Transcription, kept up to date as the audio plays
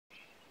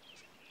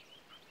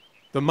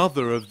The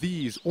mother of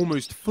these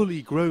almost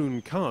fully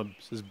grown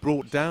cubs has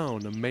brought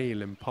down a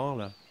male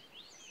impala.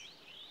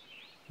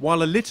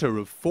 While a litter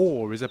of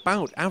 4 is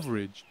about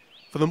average,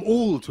 for them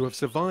all to have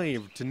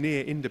survived to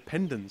near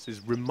independence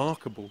is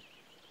remarkable.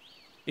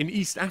 In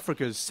East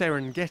Africa's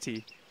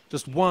Serengeti,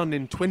 just 1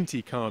 in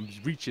 20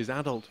 cubs reaches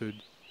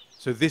adulthood,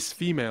 so this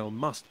female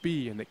must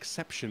be an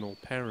exceptional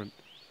parent.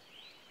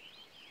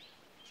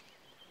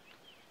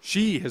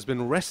 She has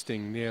been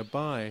resting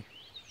nearby,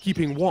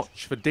 keeping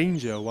watch for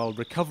danger while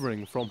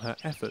recovering from her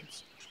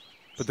efforts,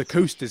 but the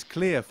coast is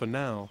clear for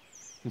now,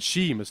 and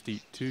she must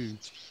eat too.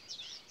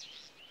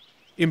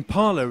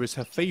 Impala is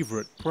her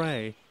favourite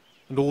prey,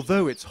 and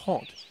although it's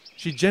hot,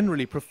 she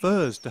generally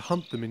prefers to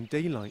hunt them in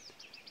daylight,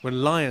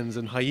 when lions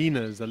and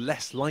hyenas are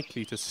less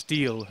likely to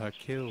steal her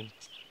kill.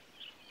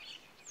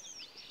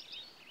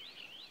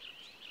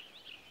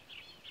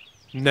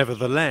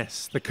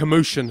 Nevertheless, the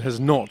commotion has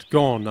not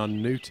gone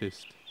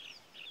unnoticed.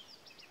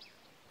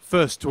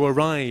 First to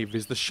arrive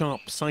is the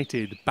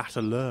sharp-sighted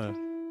battleur.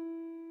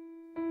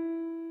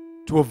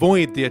 To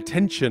avoid the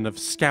attention of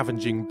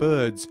scavenging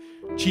birds,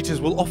 cheetahs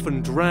will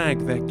often drag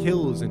their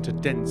kills into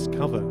dense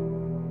cover.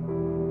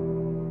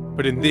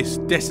 But in this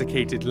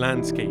desiccated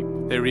landscape,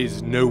 there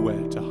is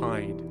nowhere to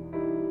hide.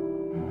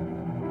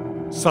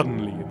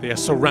 Suddenly, they are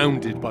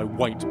surrounded by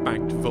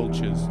white-backed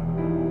vultures.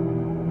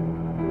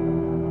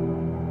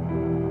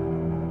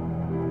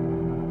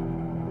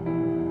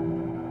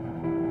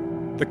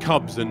 The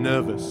cubs are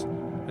nervous,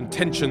 and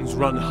tensions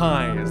run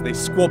high as they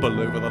squabble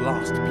over the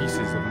last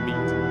pieces of meat.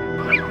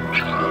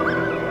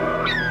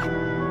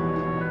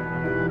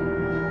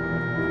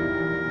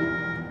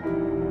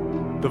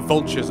 The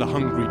vultures are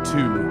hungry too,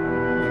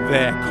 and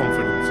their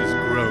confidence is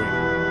growing.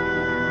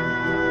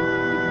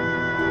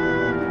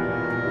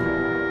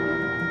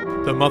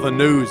 The mother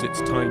knows it's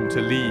time to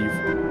leave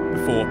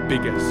before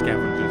bigger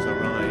scavengers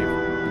arrive.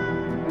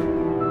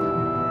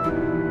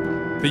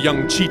 The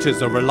young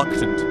cheetahs are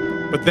reluctant,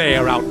 but they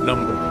are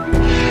outnumbered.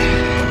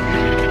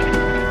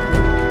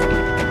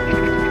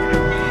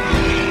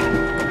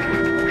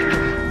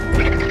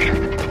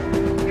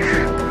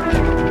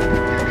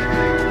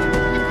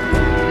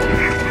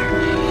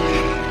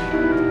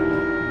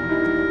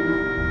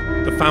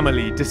 The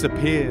family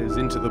disappears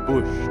into the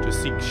bush to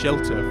seek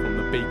shelter from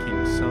the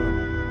baking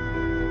sun,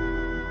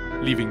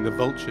 leaving the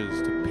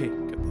vultures to pick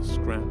at the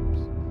scraps.